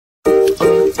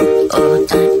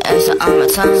Ass on my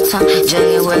tongue,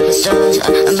 jigging with the stars,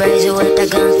 I'm brazy with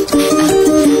that gun.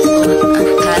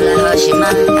 Call her she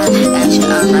mine,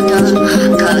 action on my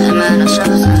door, calling my no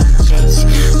shows.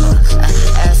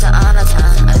 Ass on my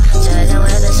tongue, jigging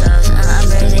with the stars, I'm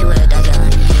brazy with that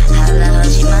gun. Call her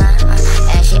she mine,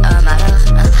 action on my door,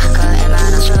 calling my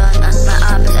no shows. My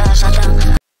arm is ash on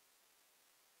down.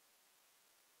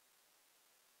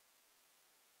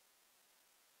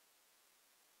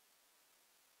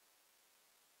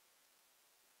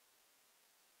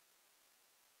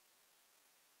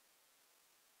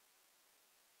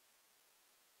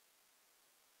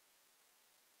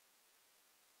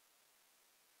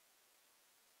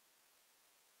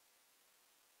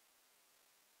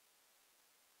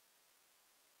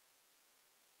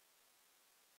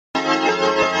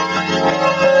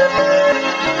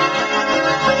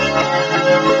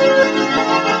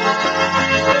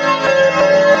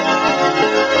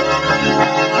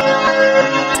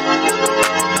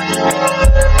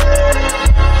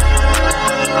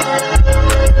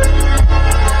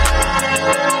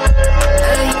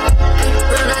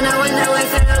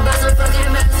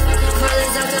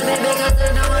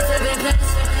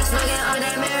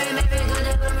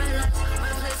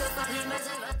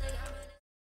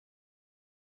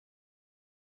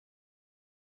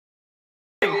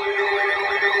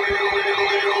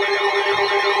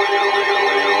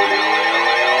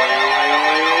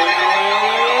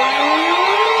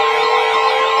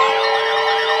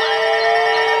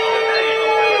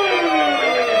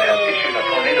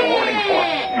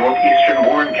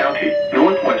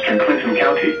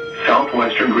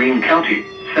 Southwestern Greene County,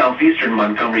 southeastern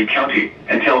Montgomery County,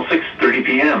 until 6:30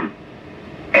 p.m.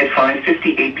 At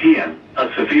 5:58 p.m., a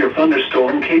severe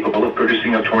thunderstorm capable of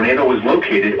producing a tornado was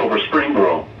located over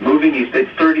Springboro, moving east at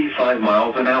 35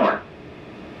 miles an hour.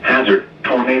 Hazard,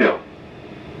 tornado.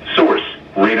 Source,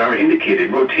 radar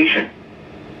indicated rotation.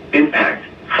 Impact,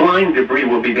 flying debris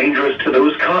will be dangerous to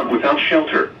those caught without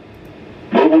shelter.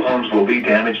 Mobile homes will be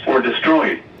damaged or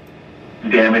destroyed.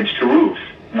 Damage to roofs,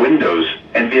 windows,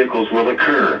 and vehicles will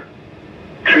occur.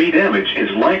 Tree damage is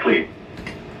likely.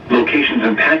 Locations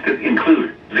impacted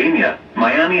include Xenia,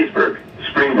 Miamisburg,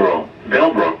 Springboro,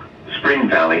 Bellbrook, Spring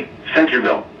Valley,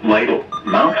 Centerville, Lytle,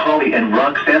 Mount Holly, and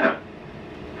Roxana.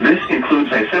 This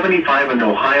includes I-75 in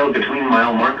Ohio between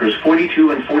mile markers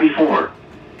 42 and 44.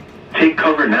 Take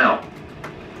cover now.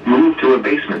 Move to a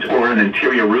basement or an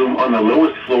interior room on the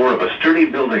lowest floor of a sturdy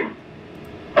building.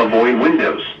 Avoid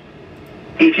windows.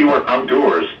 If you are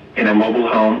outdoors, in a mobile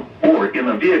home, or in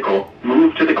a vehicle,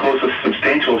 move to the closest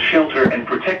substantial shelter and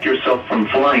protect yourself from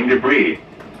flying debris.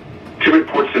 To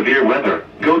report severe weather,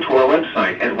 go to our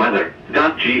website at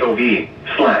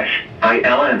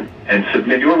weather.gov/ILN and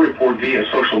submit your report via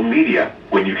social media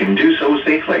when you can do so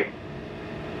safely.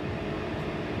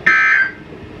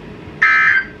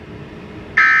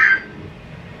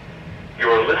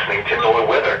 You're listening to NOAA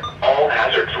Weather, All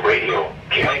Hazards Radio,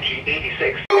 KIG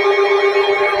 86.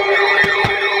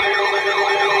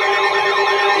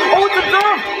 Oh, it's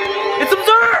observed! It's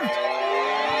observed!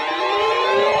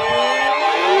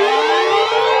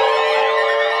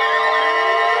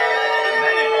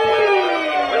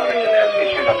 Wilmington has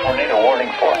issued a tornado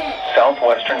warning for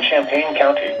southwestern Champaign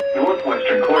County,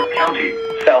 northwestern Clark County,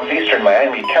 southeastern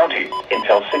Miami County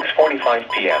until 6:45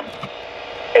 p.m.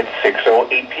 At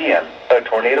 6:08 p.m., a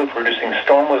tornado-producing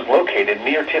storm was located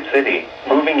near Tip City,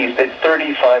 moving east at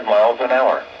 35 miles an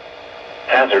hour.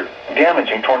 Hazard,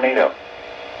 damaging tornado.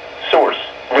 Source,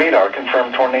 radar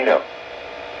confirmed tornado.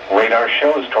 Radar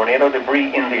shows tornado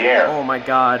debris in the air. Oh my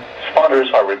god.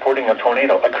 Spotters are reporting a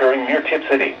tornado occurring near Tip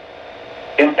City.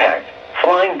 Impact,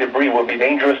 flying debris will be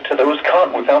dangerous to those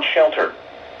caught without shelter.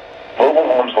 Mobile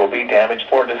homes will be damaged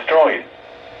or destroyed.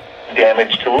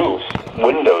 Damage to roofs,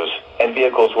 windows, and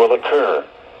vehicles will occur.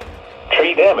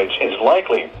 Tree damage is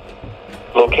likely.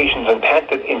 Locations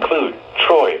impacted include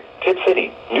Troy, Tip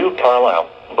City, New Carlisle,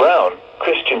 Brown,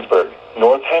 Christiansburg,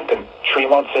 Northampton,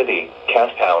 Tremont City,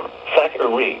 Castown,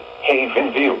 Thackeray,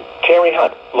 Haven View, Terre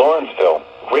Haute, Lawrenceville,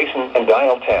 Grayson, and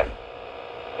Dial 10.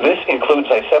 This includes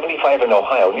I-75 in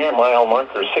Ohio near mile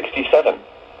marker 67.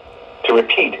 To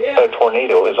repeat, a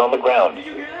tornado is on the ground.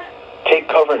 Take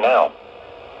cover now.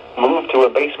 Move to a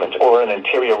basement or an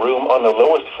interior room on the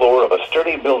lowest floor of a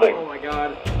sturdy building. Oh my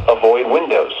god. Avoid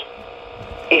windows.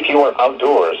 If you are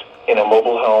outdoors, in a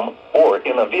mobile home, or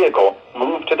in a vehicle,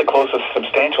 move to the closest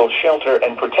substantial shelter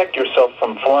and protect yourself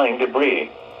from flying debris.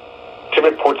 To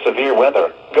report severe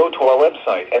weather, go to our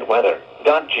website at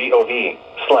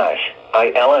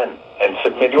weather.gov/ILN and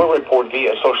submit your report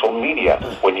via social media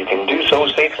when you can do so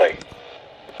safely.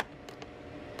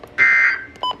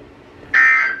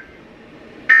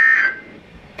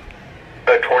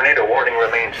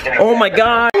 signs. Oh my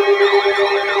god.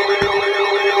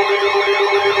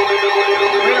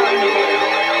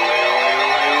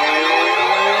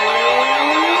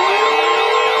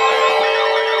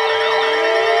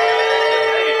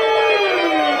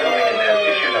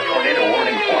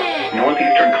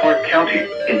 Northeastern Clark County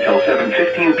until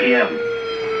 7:15 p.m.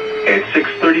 At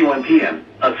 6:31 p.m.,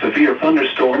 a severe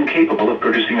thunderstorm capable of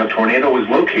producing a tornado was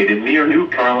located near New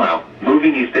Carlisle,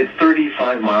 moving east at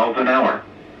 35 miles an hour.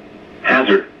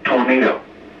 Hazard, tornado.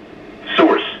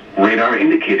 Source, radar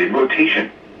indicated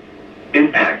rotation.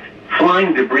 Impact,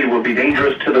 flying debris will be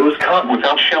dangerous to those caught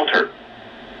without shelter.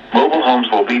 Mobile homes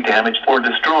will be damaged or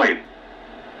destroyed.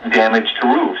 Damage to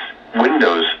roofs,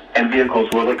 windows, and vehicles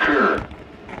will occur.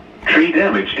 Tree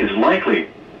damage is likely.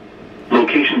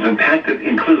 Locations impacted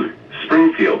include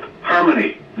Springfield,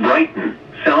 Harmony, Brighton,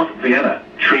 South Vienna,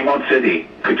 Tremont City,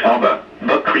 Catawba,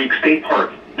 Buck Creek State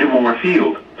Park, Nemours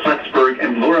Field, Plattsburgh,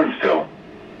 and Lawrenceville.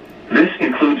 This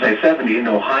includes I-70 in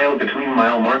Ohio between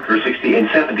mile marker 60 and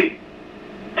 70.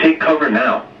 Take cover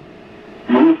now.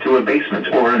 Move to a basement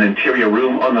or an interior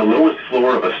room on the lowest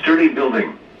floor of a sturdy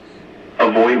building.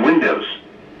 Avoid windows.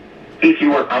 If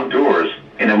you are outdoors,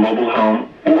 in a mobile home,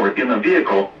 or in a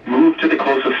vehicle, move to the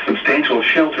closest substantial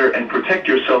shelter and protect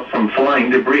yourself from flying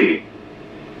debris.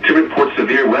 To report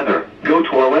severe weather, go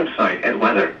to our website at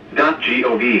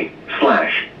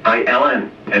weather.gov/ILN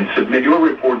and submit your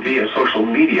report via social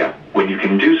media when you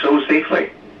can do so safely.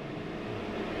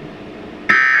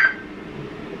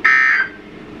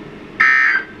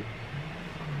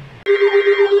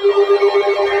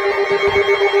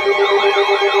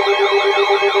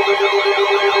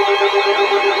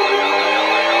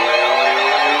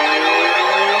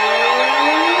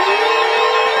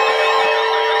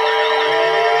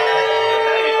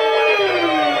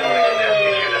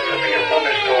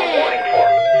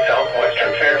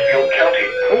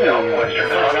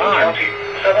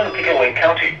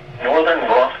 County, northern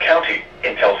Ross County,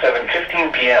 until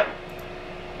 7:15 p.m.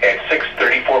 At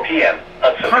 6:34 p.m.,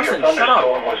 a severe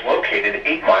thunderstorm was located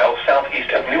 8 miles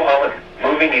southeast of New Holland,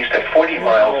 moving east at 40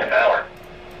 miles an hour.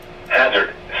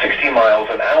 Hazard, 60 miles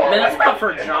an hour. Man, that's not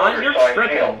for John. You're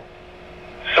stricken.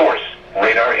 Source,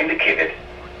 radar indicated.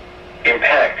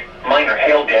 Impact, minor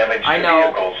hail damage to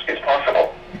vehicles is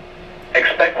possible.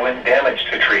 Expect wind damage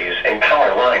to trees and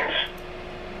power lines.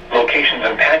 Locations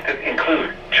impacted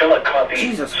include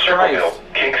Chillicothe, Circleville,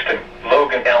 Kingston,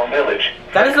 Logan Elm Village.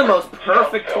 That is the most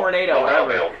perfect tornado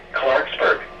ever.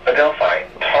 Clarksburg, Adelphi,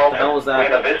 Tarleton,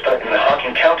 Buena Vista in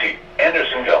Hocking County,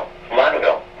 Andersonville,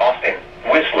 Lauderdale, Austin,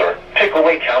 Whistler,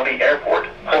 Pickaway County Airport,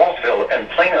 Hallsville, and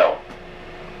Plano.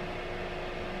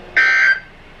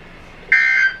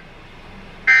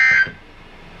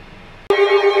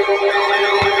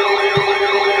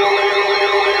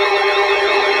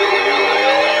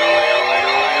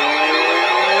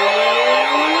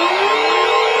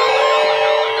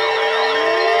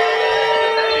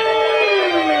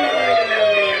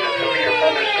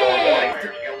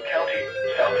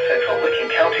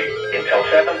 Until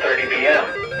 7:30 p.m.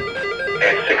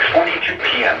 At 6:42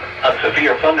 p.m., a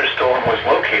severe thunderstorm was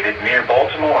located near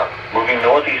Baltimore, moving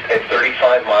northeast at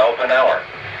 35 miles an hour.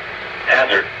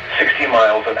 Hazard, 60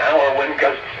 miles an hour wind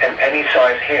gusts and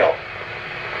penny-sized hail.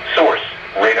 Source,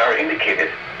 radar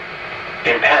indicated.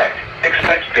 Impact,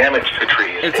 expect damage to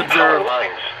trees and power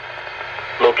lines.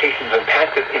 Locations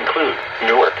impacted include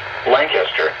Newark,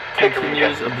 Lancaster,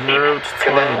 Pickerington,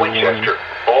 Command Winchester,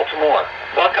 Baltimore,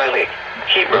 Buckeye Lake,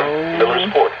 Hebron,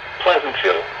 Millersport,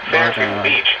 Pleasantville, Fairfield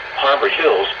Beach, Harbor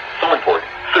Hills, Thornport,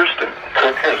 Thurston,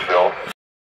 Kirkersville,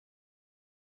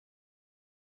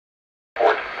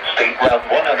 State Route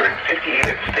 158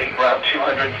 at State Route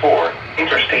 204,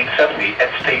 Interstate 70 at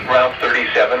State Route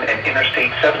 37, and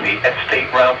Interstate 70 at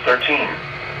State Route 13.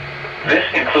 This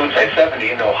includes I-70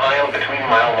 in Ohio between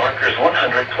mile markers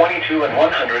 122 and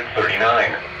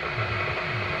 139.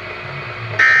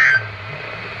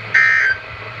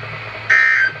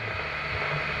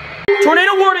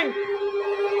 Tornado warning!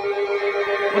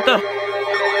 What the?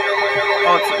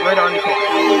 Oh, it's radar indicated.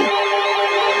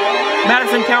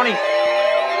 Madison County.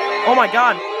 Oh my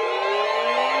god.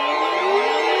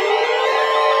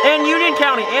 And Union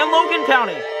County, and Logan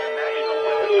County.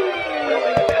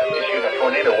 Issued a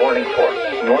tornado warning for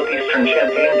northeastern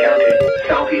Champaign County,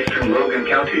 southeastern Logan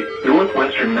County,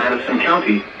 northwestern Madison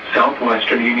County,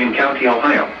 southwestern Union County,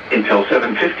 Ohio, until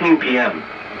 7:15 p.m.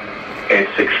 At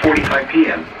 6:45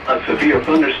 p.m., a severe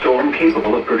thunderstorm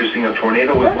capable of producing a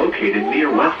tornado was located near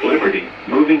West Liberty,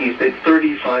 moving east at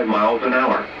 35 miles an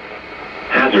hour.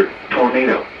 Hazard,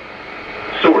 tornado.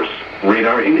 Source,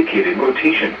 radar indicated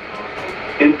rotation.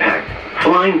 Impact,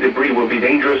 flying debris will be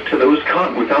dangerous to those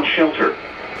caught without shelter.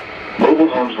 Mobile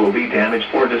homes will be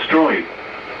damaged or destroyed.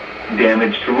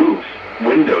 Damage to roofs,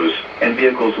 windows, and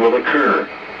vehicles will occur.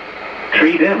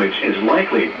 Tree damage is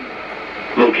likely.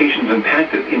 Locations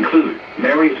impacted include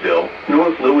Marysville,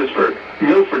 North Lewisburg,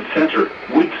 Milford Center,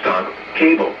 Woodstock,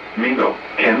 Cable, Mingo,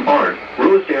 Kennard,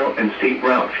 Rosedale, and State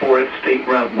Route 4 at State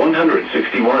Route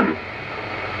 161.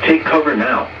 Take cover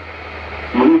now.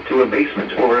 Move to a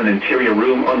basement or an interior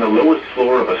room on the lowest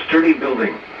floor of a sturdy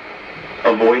building.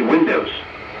 Avoid windows.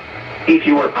 If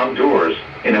you are outdoors,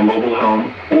 in a mobile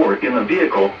home, or in a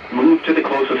vehicle, move to the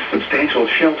closest substantial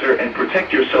shelter and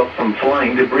protect yourself from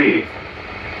flying debris.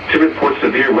 To report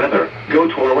severe weather, go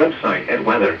to our website at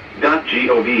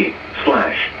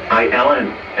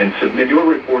weather.gov/ILN and submit your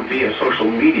report via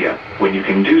social media when you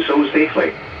can do so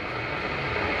safely.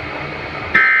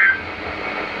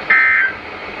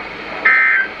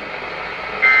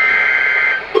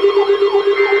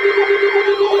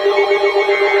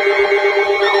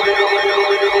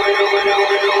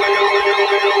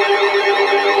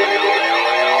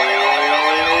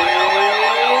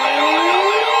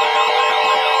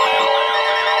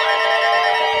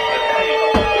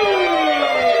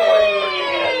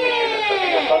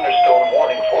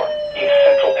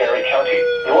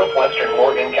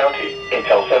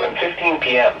 Until 7:15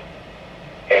 p.m.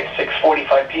 At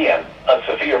 6:45 p.m., a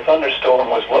severe thunderstorm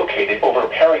was located over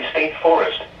Perry State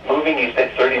Forest, moving east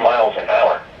at 30 miles an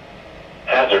hour.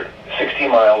 Hazard, 60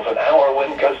 miles an hour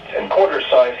wind gusts and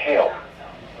quarter-size hail.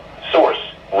 Source,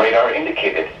 radar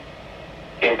indicated.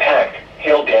 Impact,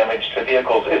 hail damage to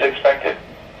vehicles is expected.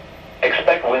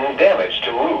 Expect wind damage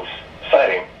to roofs,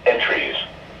 siding, and trees.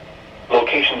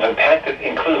 Locations impacted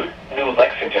include New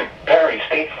Lexington, Perry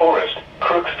State Forest,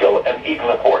 Crooksville, and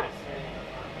Eagleport.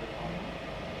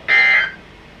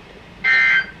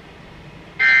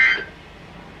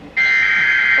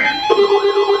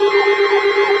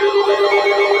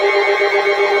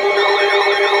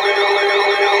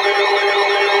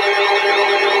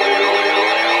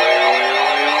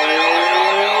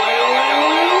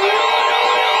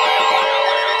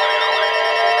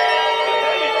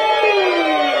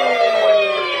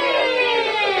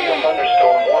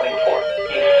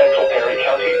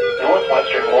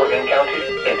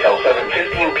 Until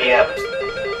 7:15 p.m.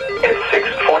 At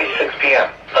 6:46 p.m.,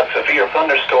 a severe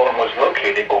thunderstorm was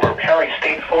located over Perry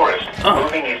State Forest,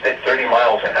 moving east at 30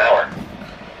 miles an hour.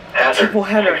 Hazard,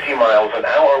 60 miles an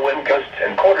hour wind gusts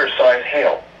and quarter-size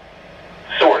hail.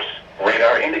 Source,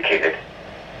 radar indicated.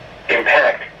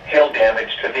 Impact, hail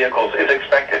damage to vehicles is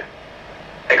expected.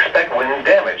 Expect wind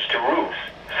damage to roofs,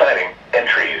 siding, and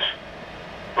trees.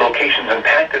 Locations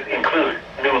impacted include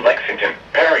New Lexington,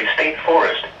 Perry State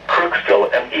Forest,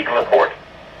 Crooksville, and Eagleport.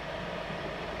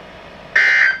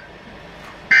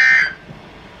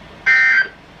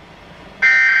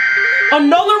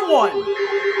 Another one!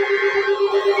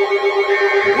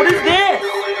 What is this?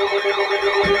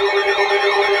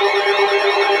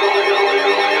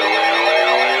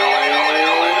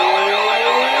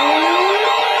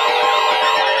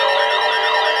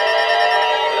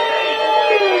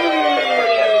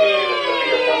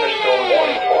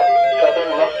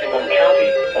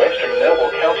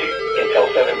 Until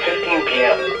 7:15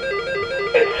 p.m.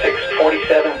 At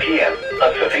 6:47 p.m.,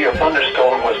 a severe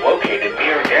thunderstorm was located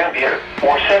near Gambier,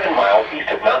 or 7 miles east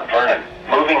of Mount Vernon,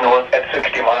 moving north at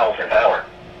 60 miles an hour.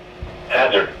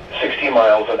 Hazard, 60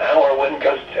 miles an hour wind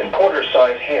gusts and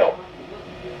quarter-size hail.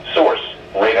 Source,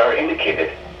 radar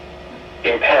indicated.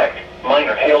 Impact,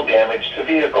 minor hail damage to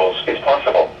vehicles is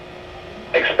possible.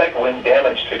 Expect wind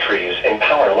damage to trees and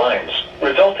power lines,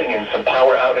 resulting in some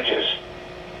power outages.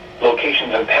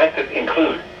 Locations impacted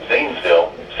include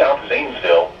Zanesville, South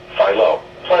Zanesville, Philo,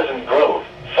 Pleasant Grove,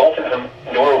 Fultonham,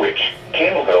 Norwich,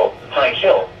 Campbellville, High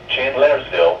Hill,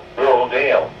 Chandlersville,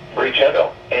 Ruraldale,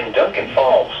 Bridgetto, and Duncan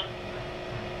Falls.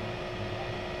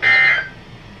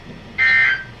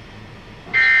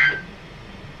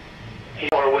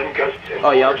 Wind gusts and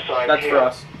Oh yeah, that's for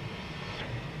us.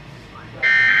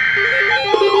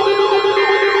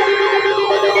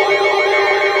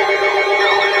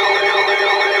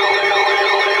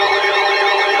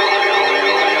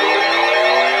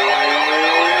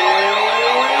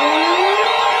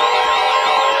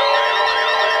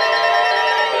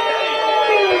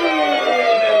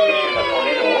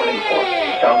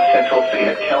 Central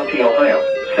Fayette County, Ohio,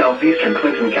 southeastern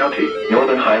Clinton County,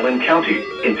 northern Highland County,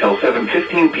 until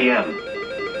 7:15 p.m.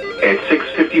 At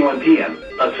 6:51 p.m.,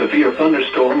 a severe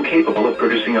thunderstorm capable of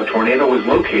producing a tornado was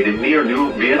located near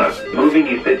New Vienna, moving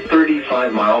east at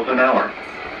 35 miles an hour.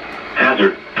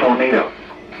 Hazard, tornado.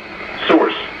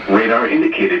 Source, radar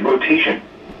indicated rotation.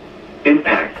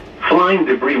 Impact, flying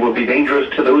debris will be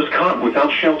dangerous to those caught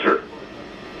without shelter.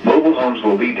 Mobile homes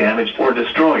will be damaged or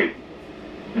destroyed.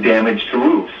 Damage to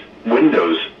roofs,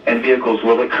 windows, and vehicles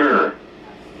will occur.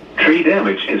 Tree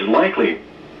damage is likely.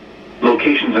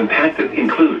 Locations impacted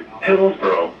include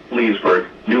Hillsborough, Leesburg,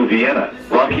 New Vienna,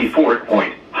 Rocky Ford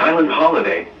Point, Highland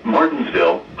Holiday,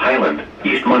 Martinsville, Highland,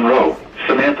 East Monroe,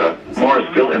 Samantha,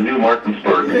 Morrisville, and New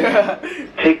Martinsburg.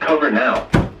 Take cover now.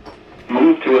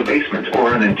 Move to a basement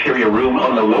or an interior room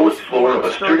on the lowest floor of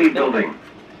a sturdy building.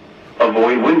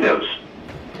 Avoid windows.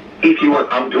 If you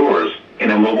are outdoors,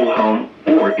 in a mobile home,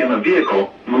 or in a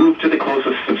vehicle, move to the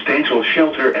closest substantial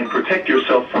shelter and protect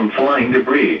yourself from flying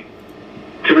debris.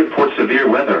 To report severe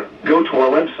weather, go to our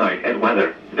website at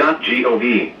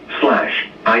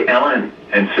weather.gov/ILN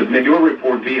and submit your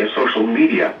report via social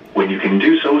media when you can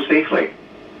do so safely.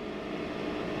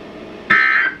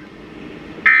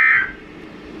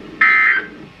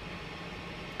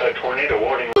 A tornado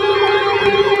warning.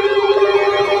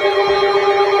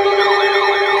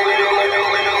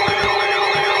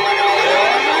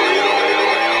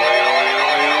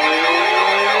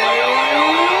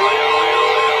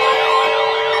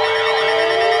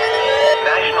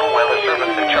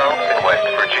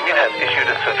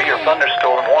 Severe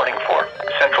thunderstorm warning for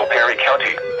Central Perry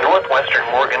County, northwestern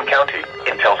Morgan County,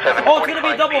 until 7:45 Oh, it's gonna be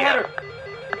a doubleheader.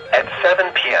 At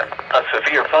 7 p.m., a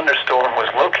severe thunderstorm was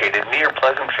located near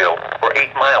Pleasantville, or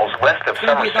 8 miles west of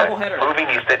Somerset, moving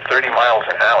east at 30 miles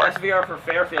an hour. SVR for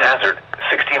Fairfield. Hazard,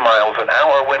 60 miles an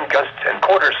hour wind gusts and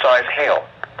quarter-size hail.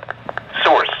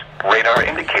 Source, radar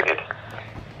indicated.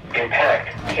 Impact,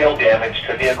 hail damage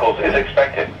to vehicles is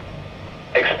expected.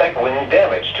 Expect wind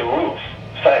damage to roofs,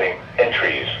 siding, and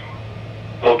trees.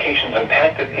 Locations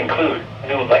impacted include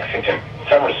New Lexington,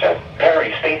 Somerset,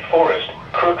 Perry State Forest,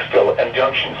 Crooksville, and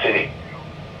Junction City.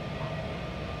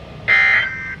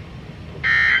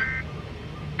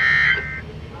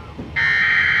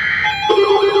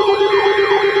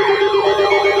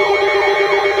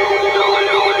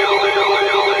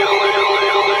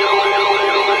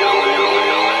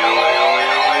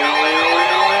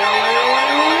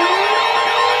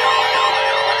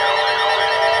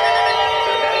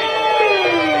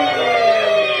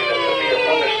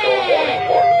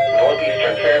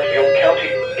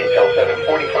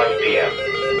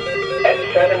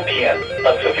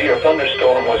 A severe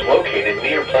thunderstorm was located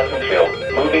near Pleasantville,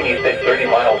 moving east at 30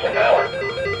 miles an hour.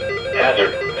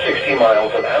 Hazard, 60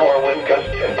 miles an hour wind gusts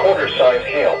and quarter-size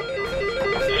hail.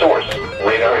 Source,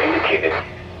 radar indicated.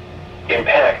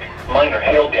 Impact, minor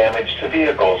hail damage to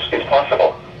vehicles is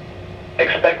possible.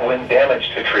 Expect wind damage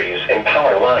to trees and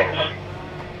power lines.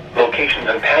 Locations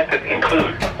impacted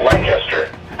include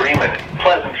Lancaster, Bremen,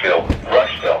 Pleasantville,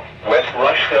 Rushville, West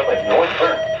Rushville, and North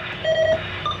Bern.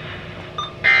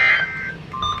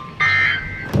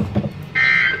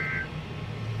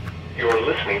 You're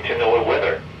listening to NOAA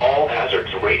Weather, All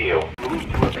Hazards Radio. Move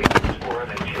to a basement or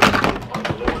an interior room on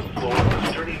the lowest floor of a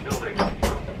sturdy building.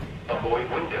 Avoid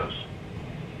windows.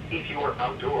 If you are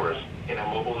outdoors, in a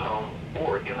mobile home,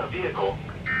 or in a vehicle,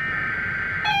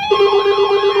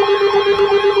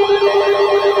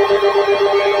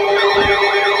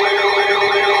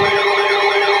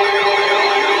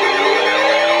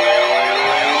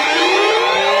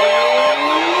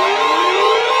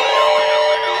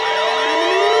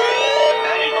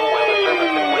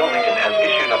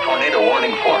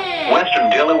 Western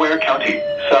Delaware County,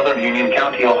 Southern Union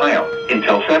County, Ohio,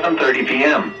 until 7:30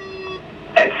 p.m.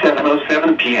 At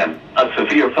 7:07 p.m., a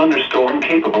severe thunderstorm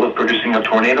capable of producing a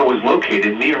tornado was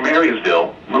located near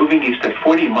Marysville, moving east at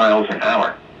 40 miles an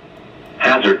hour.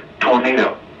 Hazard,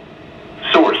 tornado.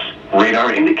 Source,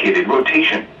 radar indicated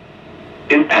rotation.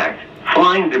 Impact,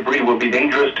 flying debris will be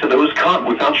dangerous to those caught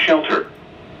without shelter.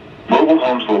 Mobile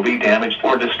homes will be damaged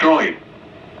or destroyed.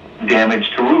 Damage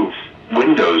to roofs,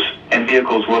 windows, and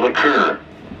vehicles will occur.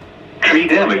 Tree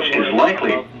damage is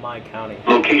likely.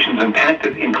 Locations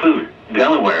impacted include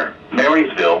Delaware,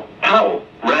 Marysville, Powell,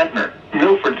 Radnor,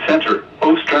 Milford Center,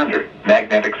 Ostrander,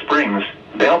 Magnetic Springs,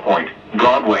 Bell Point,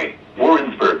 Broadway,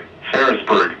 Warrensburg,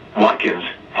 Ferrisburg, Watkins,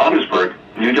 Pottersburg,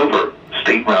 New Dover,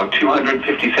 State Route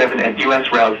 257 and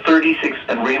U.S. Route 36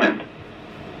 and Raymond.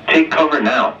 Take cover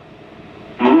now.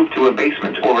 Move to a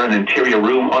basement or an interior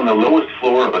room on the lowest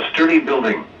floor of a sturdy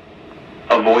building.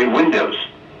 Avoid windows.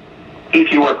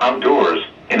 If you are outdoors,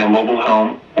 in a mobile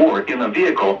home, or in a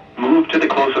vehicle, move to the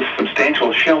closest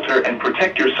substantial shelter and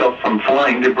protect yourself from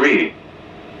flying debris.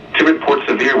 To report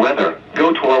severe weather,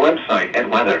 go to our website at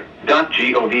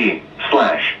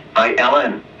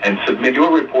weather.gov/ILN and submit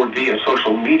your report via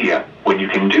social media when you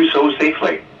can do so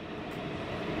safely.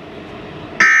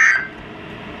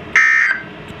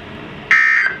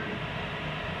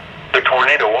 The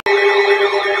tornado.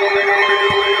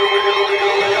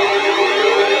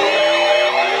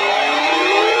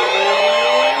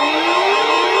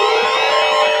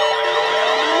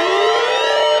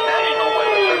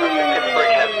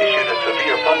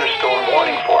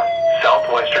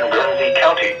 Ramsey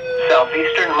County,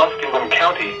 southeastern Musqueam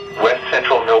County, west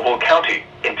central Noble County,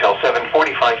 until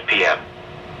 7:45 p.m.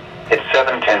 At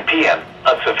 7:10 p.m.,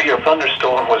 a severe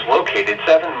thunderstorm was located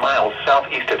 7 miles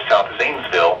southeast of South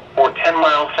Zanesville, or 10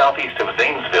 miles southeast of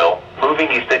Zanesville,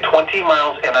 moving east at 20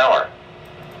 miles an hour.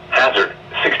 Hazard,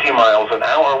 60 miles an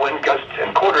hour wind gusts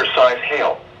and quarter-size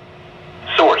hail.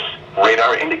 Source,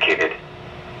 radar indicated.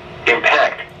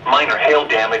 Impact, minor hail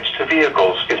damage to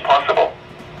vehicles is possible.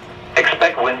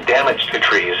 Expect wind damage to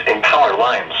trees and power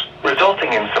lines,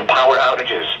 resulting in some power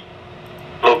outages.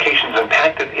 Locations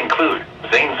impacted include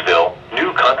Zanesville,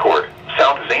 New Concord,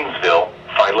 South Zanesville,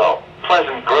 Philo,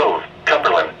 Pleasant Grove,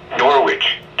 Cumberland,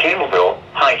 Norwich, Campbellville,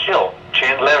 High Hill,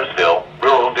 Chandlersville,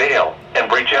 Rural Dale, and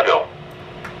Bridgettville.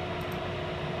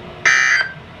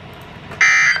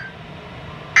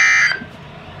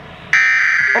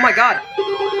 Oh my god!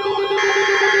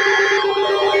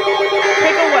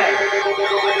 Take away!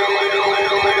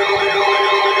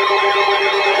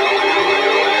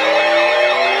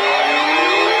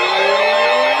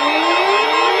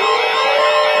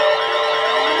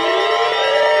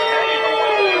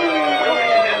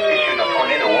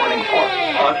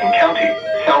 County,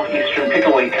 southeastern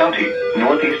Pickaway County,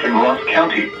 northeastern Ross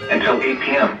County, until 8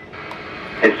 p.m.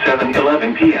 At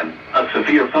 7:11 p.m., a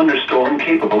severe thunderstorm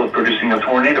capable of producing a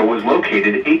tornado was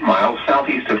located 8 miles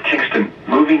southeast of Kingston,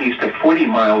 moving east at 40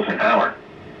 miles an hour.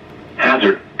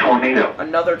 Hazard, tornado.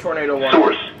 Another tornado warning.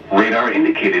 Source, radar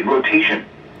indicated rotation.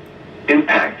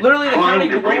 Impact, Literally the flying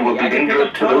county debris below will me. be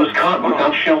dangerous to those caught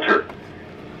without shelter.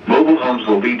 Mobile homes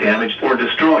will be damaged or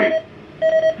destroyed.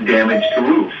 Damage to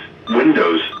roofs,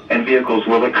 windows, and vehicles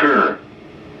will occur.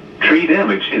 Tree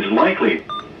damage is likely.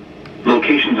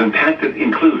 Locations impacted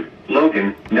include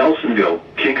Logan, Nelsonville,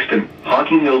 Kingston,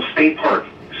 Hocking Hills State Park,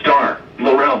 Star,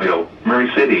 Laurelville, Murray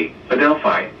City,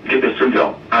 Adelphi,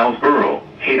 Gibbesville, Islesboro,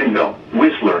 Haydenville,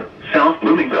 Whistler, South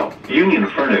Bloomingville, Union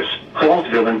Furnace,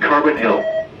 Hallsville, and Carbon Hill.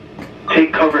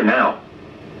 Take cover now.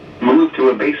 Move to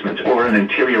a basement or an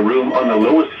interior room on the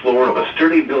lowest floor of a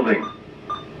sturdy building.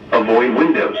 Avoid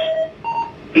windows.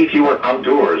 If you are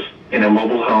outdoors, in a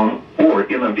mobile home, or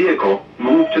in a vehicle,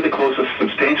 move to the closest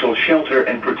substantial shelter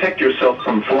and protect yourself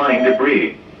from flying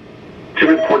debris. To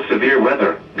report severe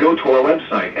weather, go to our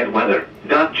website at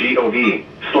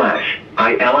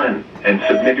weather.gov/ILN and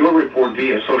submit your report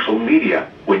via social media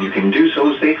when you can do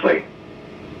so safely.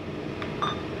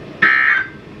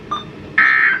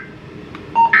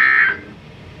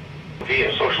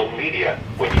 Via social media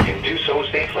when you can do so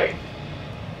safely.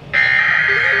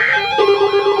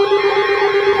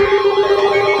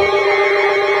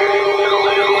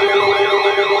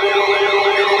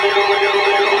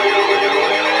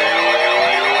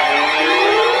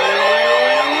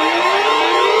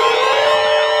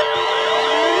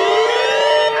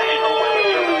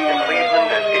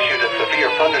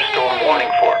 Thunderstorm warning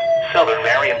for southern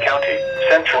Marion County,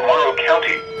 central Morrow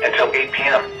County, until 8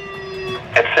 p.m.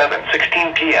 At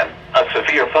 7:16 p.m., a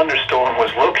severe thunderstorm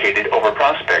was located over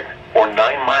Prospect, or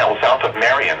 9 miles south of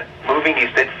Marion, moving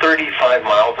east at 35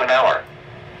 miles an hour.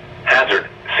 Hazard,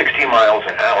 60 miles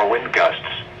an hour wind gusts.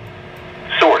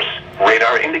 Source,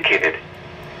 radar indicated.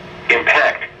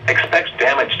 Impact, expects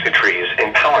damage to trees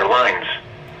and power lines.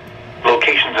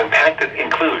 Locations impacted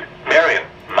include Marion,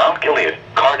 Mount Gilead,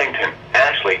 Cardington,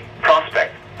 Ashley,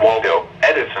 Prospect, Waldo,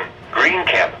 Edison,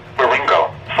 Greencamp,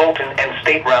 Marengo, Fulton, and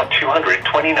State Route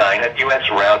 229 at U.S.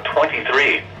 Route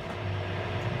 23.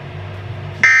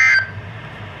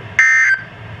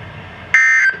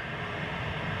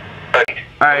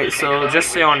 Alright, so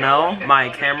just so y'all know, my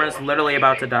camera's literally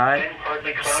about to die.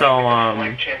 So,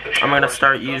 I'm gonna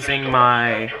start using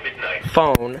my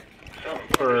phone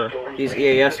for these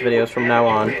EAS videos from now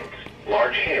on.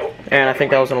 And I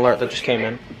think that was an alert that just came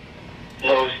in.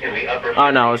 Oh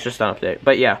no, it was just an update.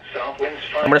 But yeah,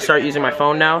 I'm gonna start using my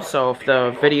phone now, so if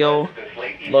the video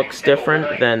looks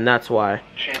different, then that's why.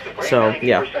 So,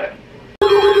 yeah.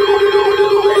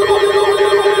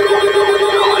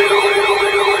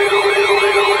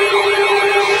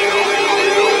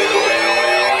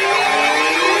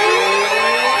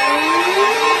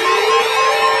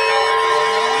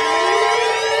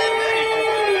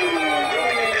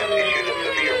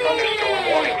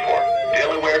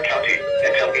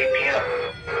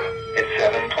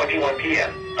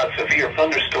 A severe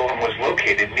thunderstorm was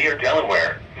located near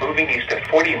Delaware, moving east at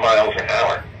 40 miles an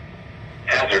hour.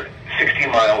 Hazard, 60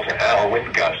 miles an hour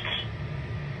wind gusts.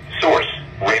 Source,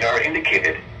 radar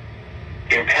indicated.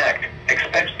 Impact,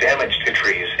 expects damage to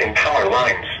trees and power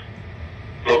lines.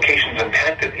 Locations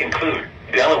impacted include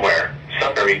Delaware,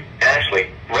 Sudbury, Ashley,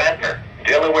 Radnor,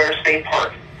 Delaware State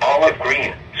Park, Olive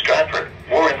Green, Stratford,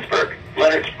 Warrensburg,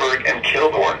 Leonardsburg, and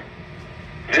Kilbourne.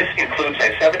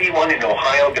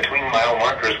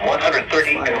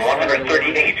 130 and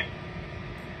 138.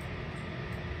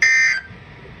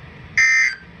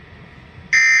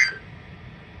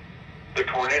 The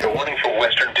tornado warning for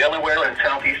western Delaware and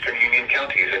southeastern Union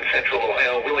counties in central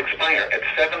Ohio will expire at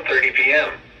 7:30 p.m.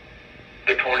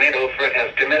 The tornado threat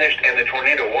has diminished and the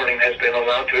tornado warning has been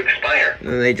allowed to expire.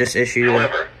 And they just issued it.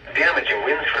 However, damaging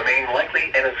winds remain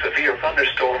likely and a severe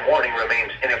thunderstorm warning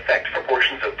remains in effect for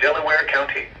portions of Delaware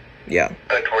County. Yeah.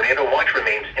 A tornado watch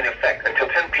remains in effect until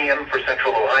 10 p.m. for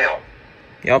central Ohio.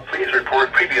 Yep. Please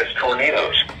report previous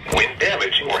tornadoes, wind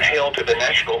damage, or hail to the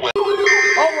National Weather.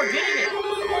 Oh, we're getting it!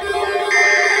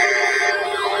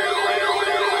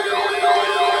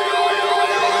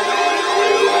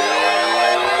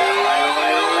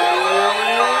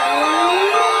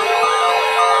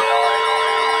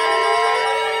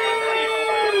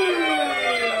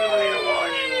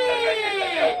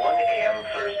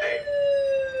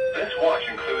 Watch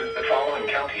includes the following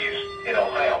counties in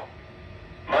Ohio: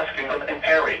 Muskingum and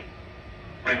Perry.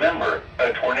 Remember,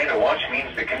 a tornado watch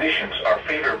means the conditions are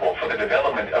favorable for the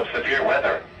development of severe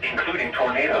weather, including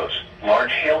tornadoes,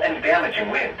 large hail and damaging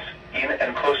winds, in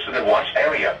and close to the watch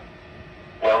area.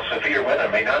 While severe weather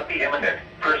may not be imminent,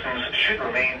 persons should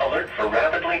remain alert for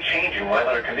rapidly changing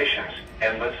weather conditions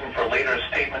and listen for later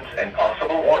statements and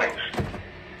possible warnings.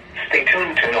 Stay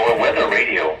tuned to NOAA Weather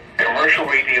Radio, commercial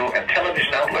radio and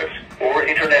television outlets, or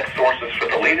internet sources for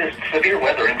the latest severe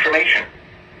weather information.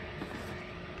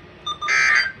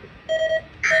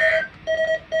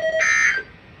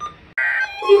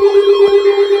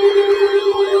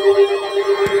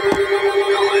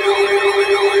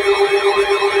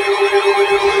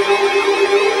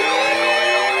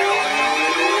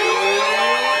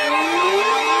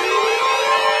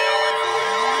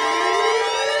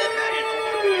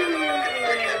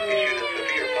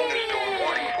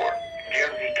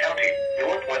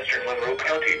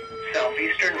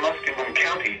 Southeastern Muskingum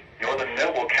County, northern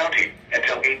Noble County,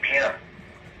 until 8 p.m.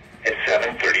 At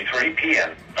 7:33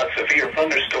 p.m., a severe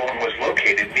thunderstorm was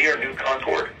located near New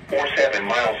Concord, or 7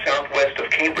 miles southwest of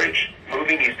Cambridge,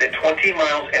 moving east at 20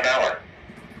 miles an hour.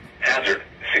 Hazard,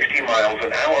 60 miles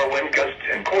an hour wind gusts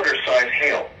and quarter-size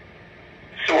hail.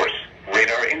 Source,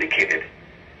 radar indicated.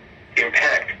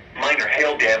 Impact, minor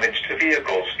hail damage to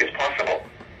vehicles is possible.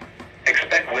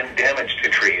 Expect wind damage to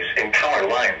trees and power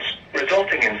lines,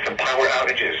 resulting in some power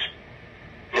outages.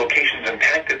 Locations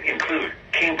impacted include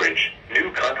Cambridge,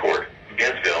 New Concord,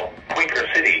 Gesville, Quaker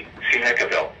City,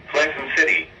 Senecaville, Pleasant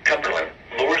City, Cumberland,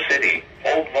 Lower City,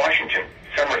 Old Washington,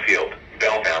 Summerfield,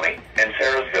 Bell Valley, and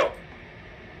Sarasville.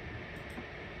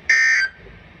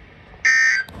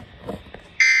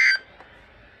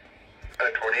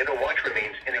 A tornado watch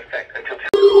remains in effect until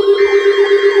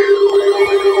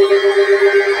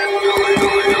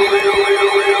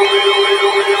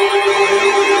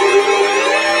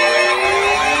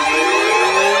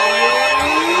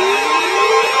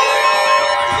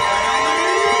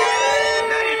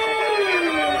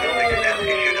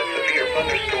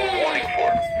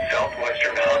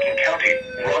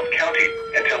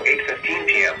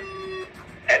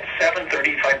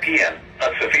p.m., a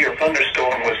severe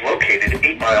thunderstorm was located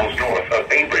 8 miles north of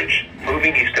Bainbridge,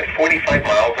 moving east at 45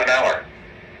 miles an hour.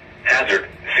 Hazard,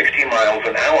 60 miles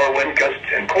an hour wind gusts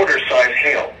and quarter-size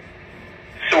hail.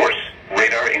 Source,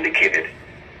 radar indicated.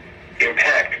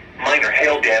 Impact, minor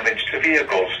hail damage to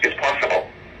vehicles is possible.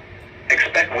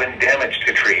 Expect wind damage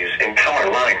to trees and power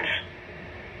lines.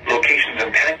 Locations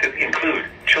impacted include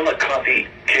Chillicothe,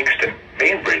 Kingston,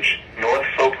 Bainbridge, North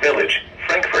Folk Village,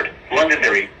 Frankfort,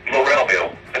 Londonderry,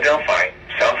 Laurelville, Adelphi,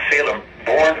 South Salem,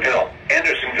 Bourneville,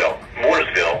 Andersonville,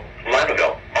 Mooresville,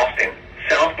 Lataville, Austin,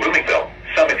 South Bloomingville,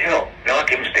 Summit Hill,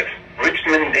 Knockemstiff,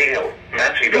 Richmond Dale,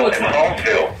 Masseyville, and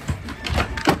Hallsville.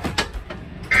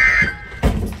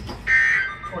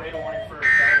 Tornado warning for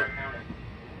Delaware County.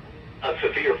 A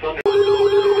severe thunder.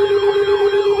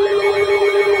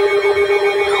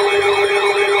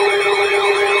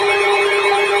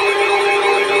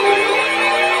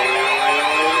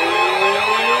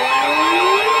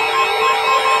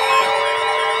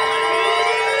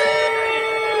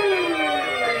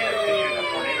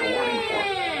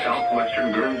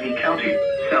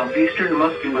 Southeastern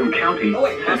Muskingum County,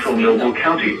 central Noble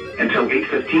County, until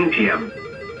 8:15 p.m.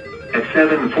 At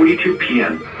 7:42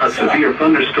 p.m., a severe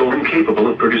thunderstorm capable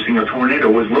of producing a tornado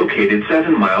was located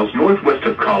 7 miles northwest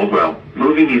of Caldwell,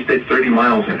 moving east at 30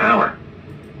 miles an hour.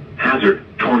 Hazard,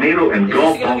 tornado and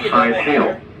golf ball-sized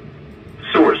hail.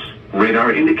 Source,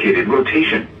 radar indicated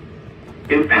rotation.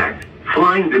 Impact,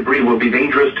 flying debris will be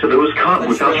dangerous to those caught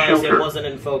without shelter. It wasn't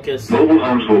in focus. Mobile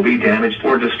homes will be damaged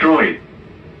or destroyed.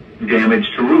 Damage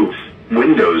to roofs,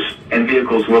 windows, and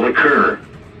vehicles will occur.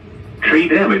 Tree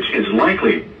damage is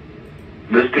likely.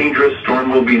 This dangerous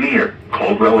storm will be near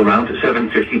Caldwell around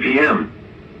 7:50 p.m.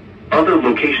 Other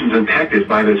locations impacted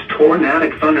by this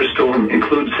tornadic thunderstorm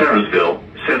include Sarasville,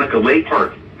 Seneca Lake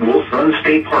Park, Wolf Run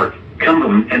State Park,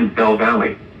 Cumberland, and Bell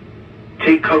Valley.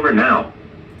 Take cover now.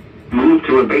 Move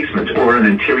to a basement or an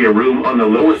interior room on the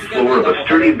lowest floor of a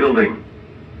sturdy building.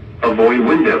 Avoid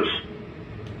windows.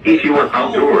 If you are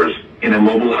outdoors, in a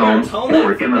mobile home,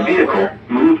 or in a vehicle,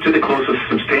 move to the closest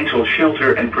substantial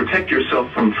shelter and protect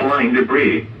yourself from flying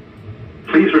debris.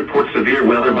 Please report severe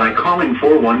weather by calling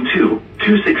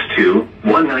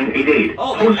 412-262-1988,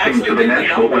 posting to the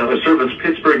National Weather Service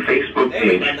Pittsburgh Facebook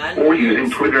page, or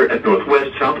using Twitter at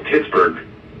Northwest South Pittsburgh.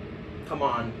 Come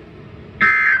on.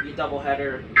 You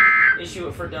doubleheader. Issue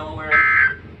it for Delaware.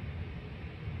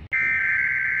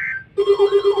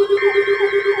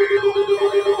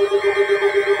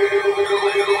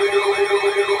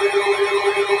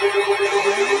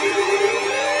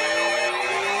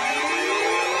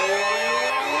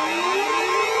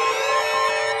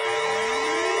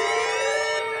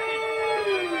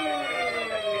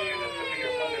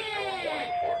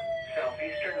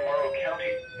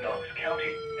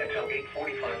 Until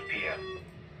 8:45 p.m.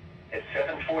 At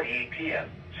 7:48 p.m.,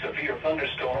 severe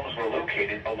thunderstorms were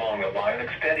located along a line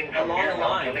extending from near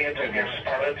Montpelier to near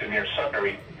Sparta to near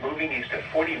Sudbury, moving east at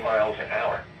 40 miles an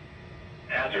hour.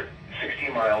 Hazard, 60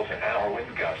 miles an hour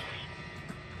wind gusts.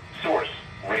 Source,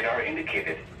 radar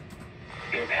indicated.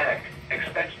 Impact,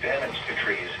 expects damage to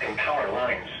trees and power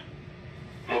lines.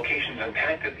 Locations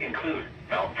impacted include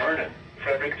Mount Vernon,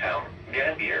 Fredericktown,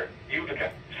 Gambier,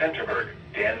 Utica, Centerburg,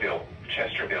 Danville,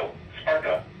 Chesterville,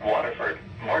 Sparta, Waterford,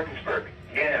 Martinsburg,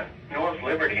 Gann, North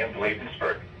Liberty, and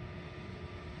Bladensburg.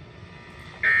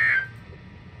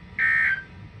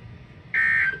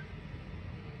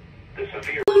 The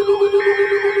severe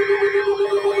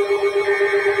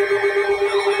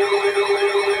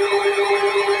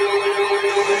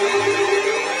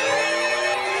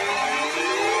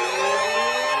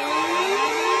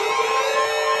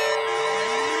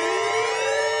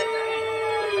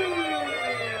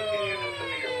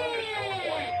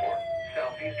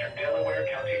southeastern Delaware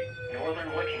County,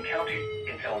 northern Licking County,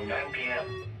 until 9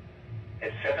 p.m.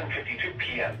 At 7:52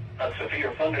 p.m., a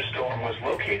severe thunderstorm was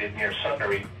located near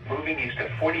Sudbury, moving east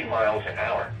at 40 miles an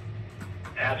hour.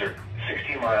 Hazard,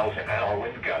 60 miles an hour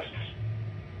wind gusts.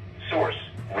 Source,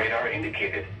 radar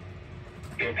indicated.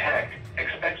 Impact,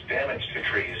 expects damage to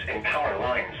trees and power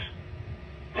lines.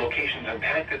 Locations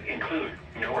impacted include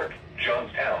Newark,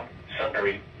 Johnstown,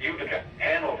 Sudbury, Utica,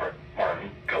 Hanover,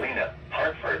 Martin, Galena,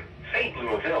 Hartford, St.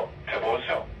 Louisville,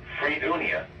 Toboso,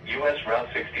 Fredonia, U.S. Route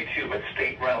 62 and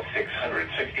State Route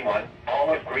 661,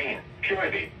 Olive Green,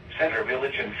 Purity, Center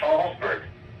Village, and Fallsburg.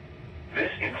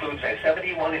 This includes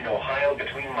I-71 in Ohio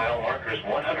between mile markers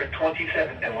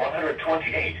 127 and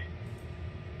 128.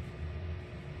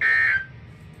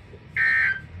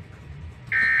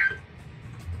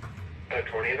 A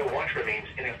tornado watch remains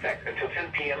in effect until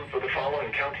 10 p.m. for the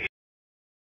following counties.